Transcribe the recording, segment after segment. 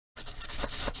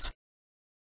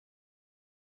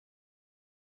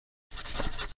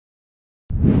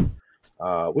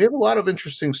We have a lot of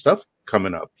interesting stuff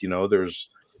coming up. You know, there's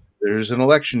an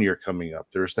election year coming up.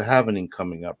 There's the halvening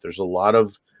coming up. There's a lot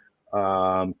of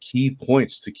key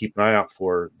points to keep an eye out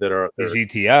for that are these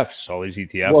ETFs, all these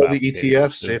ETFs. Well, the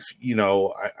ETFs, if you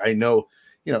know, I know,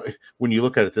 you know, when you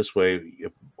look at it this way,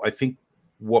 I think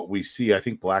what we see, I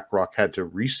think BlackRock had to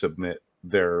resubmit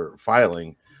their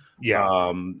filing.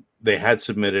 Yeah. They had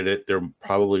submitted it. There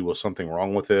probably was something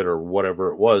wrong with it or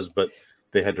whatever it was, but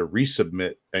they had to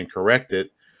resubmit and correct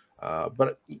it.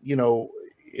 But you know,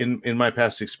 in my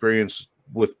past experience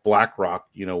with BlackRock,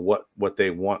 you know, what they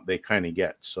want, they kind of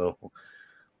get. So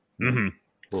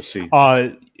we'll see.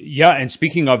 Yeah, and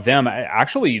speaking of them,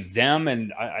 actually them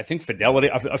and I think Fidelity,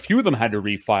 a few of them had to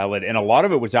refile it, and a lot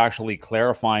of it was actually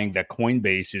clarifying that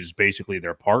Coinbase is basically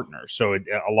their partner. So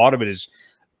a lot of it is,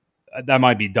 that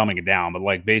might be dumbing it down, but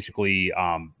like basically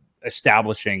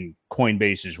establishing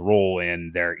Coinbase's role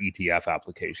in their ETF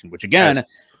application, which again,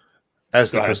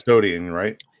 as the custodian,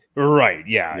 right? Right.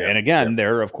 Yeah. And again,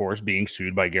 they're, of course, being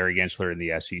sued by Gary Gensler and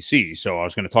the SEC. So I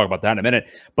was going to talk about that in a minute.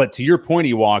 But to your point,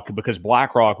 Ewok, because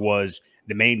BlackRock was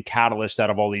the main catalyst out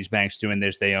of all these banks doing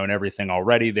this, they own everything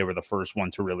already. They were the first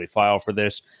one to really file for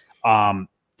this.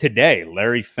 Today,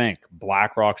 Larry Fink,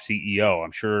 BlackRock CEO,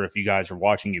 I'm sure if you guys are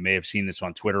watching, you may have seen this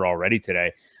on Twitter already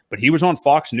today, but he was on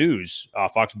Fox News,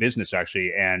 Fox Business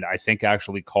actually, and I think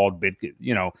actually called Bitcoin,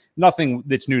 you know, nothing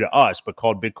that's new to us, but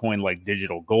called Bitcoin like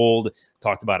digital gold,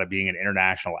 talked about it being an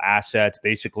international asset.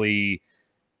 Basically,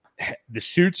 the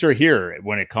suits are here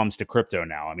when it comes to crypto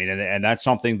now. I mean, and that's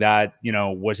something that, you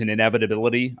know, was an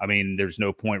inevitability. I mean, there's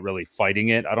no point really fighting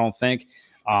it, I don't think.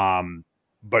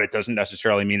 But it doesn't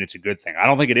necessarily mean it's a good thing. I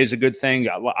don't think it is a good thing.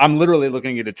 I'm literally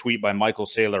looking at a tweet by Michael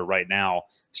Saylor right now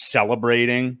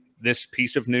celebrating this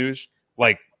piece of news.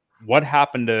 Like, what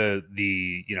happened to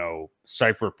the, you know,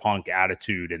 cypherpunk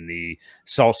attitude and the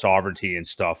self-sovereignty and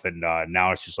stuff? And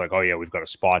now it's just like, oh, yeah, we've got a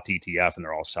spot ETF and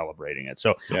they're all celebrating it.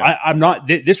 So I'm not,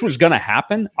 this was going to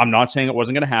happen. I'm not saying it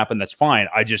wasn't going to happen. That's fine.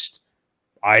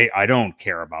 I don't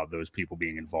care about those people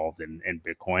being involved in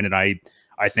Bitcoin. And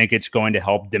I think it's going to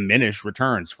help diminish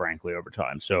returns, frankly, over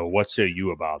time. So what say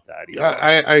you about that?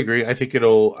 I agree. I think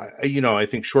it'll, you know, I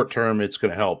think short term, it's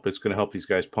going to help. It's going to help these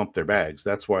guys pump their bags.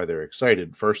 That's why they're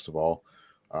excited, first of all,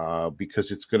 because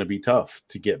it's going to be tough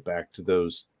to get back to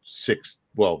those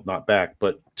not back,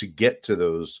 but to get to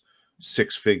those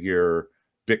 6-figure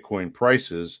Bitcoin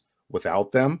prices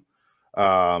without them.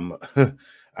 I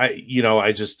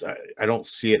don't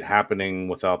see it happening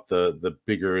without the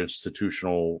bigger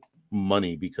institutional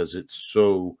money, because it's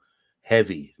so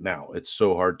heavy now. It's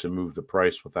so hard to move the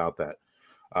price without that.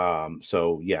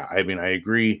 So yeah, I mean, I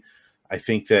agree. I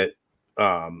think that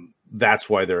that's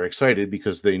why they're excited,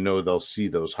 because they know they'll see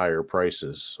those higher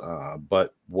prices.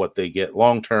 But what they get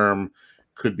long term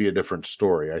could be a different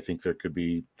story. I think there could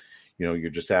be, you know, you're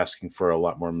just asking for a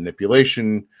lot more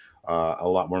manipulation, a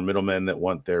lot more middlemen that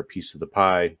want their piece of the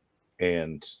pie.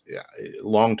 And yeah,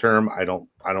 long term, I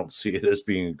don't see it as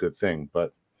being a good thing.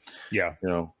 But yeah, you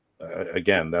know,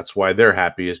 again, that's why they're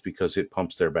happy, is because it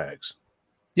pumps their bags.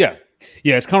 Yeah.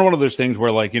 Yeah. It's kind of one of those things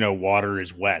where, like, you know, water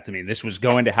is wet. I mean, this was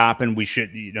going to happen. We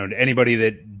should, you know, anybody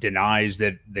that denies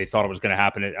that they thought it was going to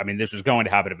happen, I mean, this was going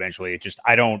to happen eventually. It just,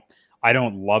 I don't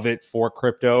love it for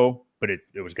crypto, but it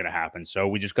was going to happen. So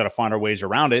we just got to find our ways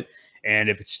around it. And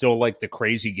if it's still like the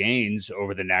crazy gains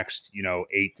over the next, you know,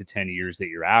 8 to 10 years that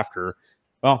you're after,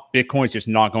 well, Bitcoin's just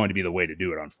not going to be the way to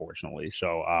do it, unfortunately.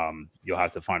 So you'll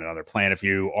have to find another plan if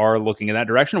you are looking in that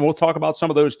direction. And we'll talk about some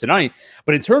of those tonight.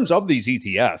 But in terms of these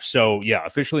ETFs, so yeah,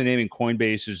 officially naming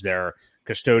Coinbase as their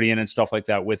custodian and stuff like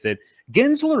that with it.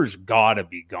 Gensler's got to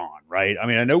be gone, right? I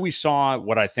mean, I know we saw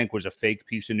what I think was a fake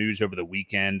piece of news over the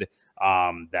weekend,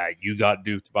 that you got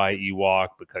duped by Ewok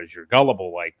because you're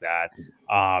gullible like that.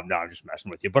 No, I'm just messing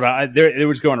with you. But it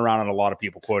was going around, and a lot of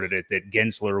people quoted it that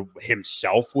Gensler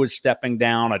himself was stepping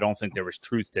down. I don't think there was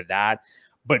truth to that.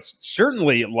 But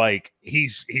certainly, like,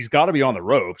 he's got to be on the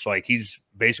ropes. Like, he's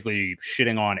basically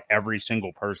shitting on every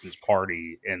single person's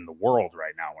party in the world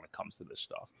right now when it comes to this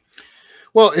stuff.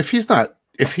 Well, if he's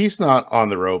not on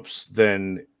the ropes,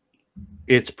 then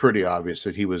it's pretty obvious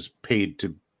that he was paid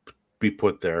to be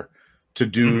put there to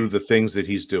do the things that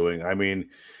he's doing. I mean,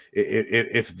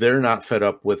 if they're not fed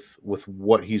up with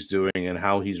what he's doing and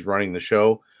how he's running the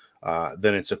show,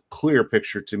 then it's a clear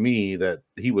picture to me that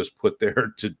he was put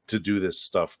there to do this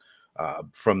stuff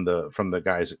from the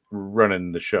guys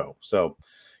running the show. So,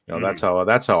 you know,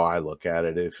 that's how I look at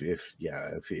it.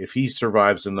 If he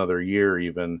survives another year,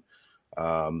 even,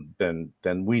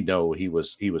 then we know he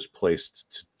was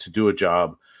placed to do a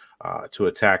job, to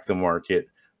attack the market,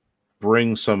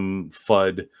 bring some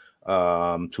FUD,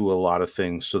 to a lot of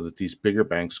things, so that these bigger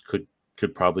banks could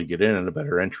probably get in at a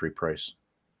better entry price.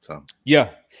 So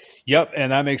yeah, yep,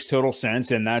 and that makes total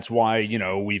sense, and that's why, you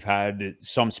know, we've had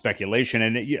some speculation.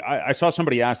 And I saw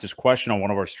somebody ask this question on one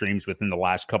of our streams within the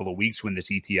last couple of weeks when this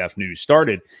ETF news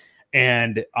started,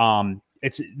 and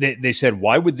they said,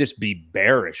 why would this be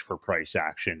bearish for price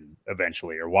action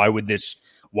eventually, or why would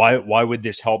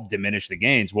this help diminish the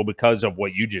gains? Well, because of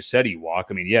what you just said, Ewok.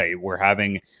 I mean, yeah, we're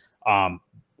having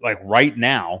like right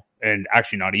now, and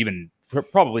actually not even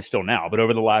probably still now, but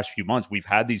over the last few months, we've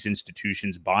had these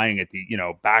institutions buying at the, you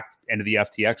know, back end of the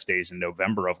FTX days in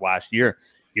November of last year.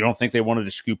 You don't think they wanted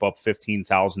to scoop up $15,000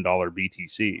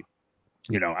 BTC,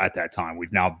 you know, at that time?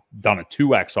 We've now done a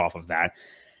 2x off of that.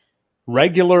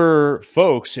 Regular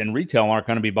folks in retail aren't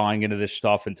going to be buying into this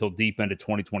stuff until deep into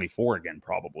 2024 again,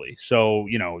 probably. So,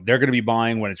 you know, they're going to be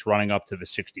buying when it's running up to the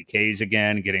 60Ks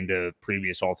again, getting to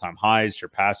previous all-time highs,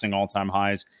 surpassing all-time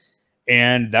highs.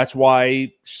 And that's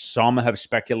why some have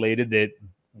speculated that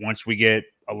once we get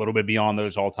a little bit beyond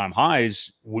those all-time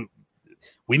highs,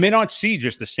 we may not see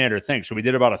just the standard thing. So we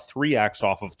did about a 3x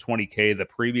off of 20K, the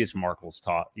previous market's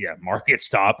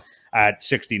top at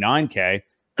 69K.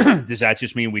 Does that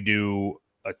just mean we do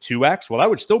a 2x? Well, that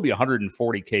would still be 140K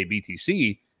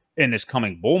BTC in this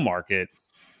coming bull market.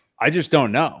 I just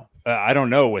don't know. I don't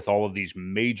know with all of these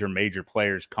major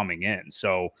players coming in.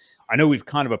 So I know we've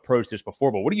kind of approached this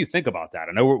before, but what do you think about that?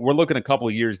 I know we're looking a couple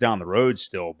of years down the road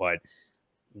still, but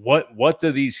what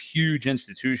do these huge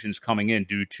institutions coming in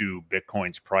do to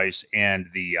Bitcoin's price and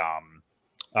the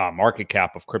market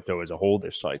cap of crypto as a whole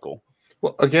this cycle?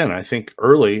 Well, again, I think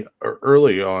early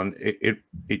on,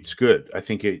 it's good. I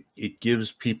think it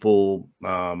gives people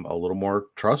a little more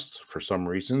trust. For some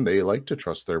reason, they like to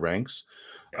trust their banks.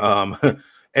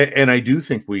 And I do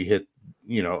think we hit,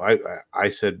 you know, I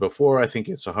said before, I think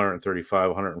it's 135,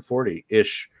 140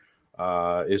 ish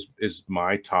is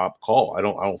my top call. I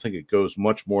don't think it goes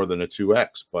much more than a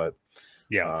 2x, but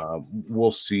yeah,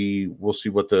 we'll see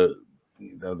what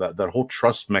that whole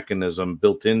trust mechanism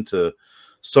built into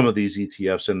some of these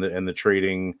ETFs and the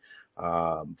trading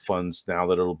funds, now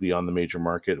that it'll be on the major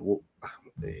market.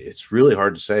 It's really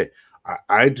hard to say.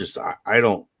 I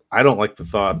don't like the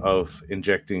thought of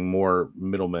injecting more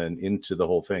middlemen into the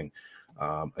whole thing.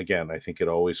 Again, I think it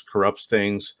always corrupts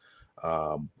things.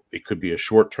 It could be a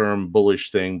short-term bullish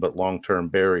thing, but long-term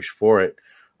bearish for it.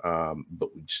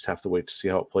 But we just have to wait to see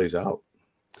how it plays out.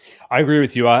 I agree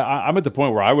with you. I'm at the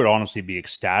point where I would honestly be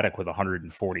ecstatic with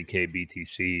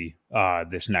 140K BTC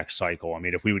this next cycle. I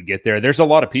mean, if we would get there, there's a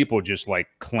lot of people just like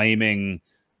claiming,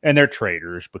 and they're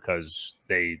traders because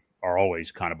they are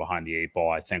always kind of behind the 8 ball,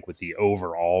 I think, with the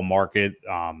overall market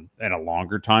in a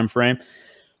longer time frame.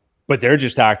 But they're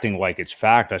just acting like it's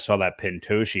fact. I saw that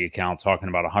Pintoshi account talking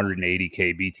about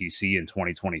 180K BTC in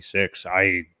 2026.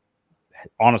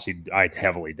 Honestly, I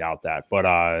heavily doubt that. But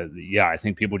yeah, I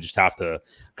think people just have to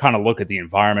kind of look at the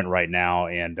environment right now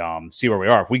and see where we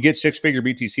are. If we get 6-figure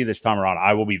BTC this time around,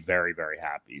 I will be very, very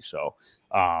happy. So,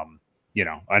 you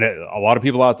know, I know a lot of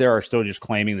people out there are still just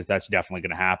claiming that that's definitely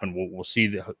going to happen. We'll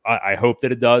see. I hope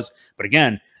that it does. But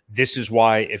again, this is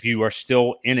why if you are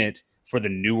still in it for the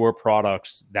newer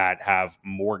products that have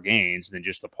more gains than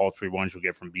just the paltry ones you'll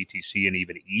get from BTC and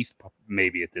even ETH,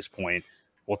 maybe at this point,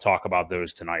 we'll talk about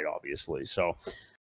those tonight, obviously. So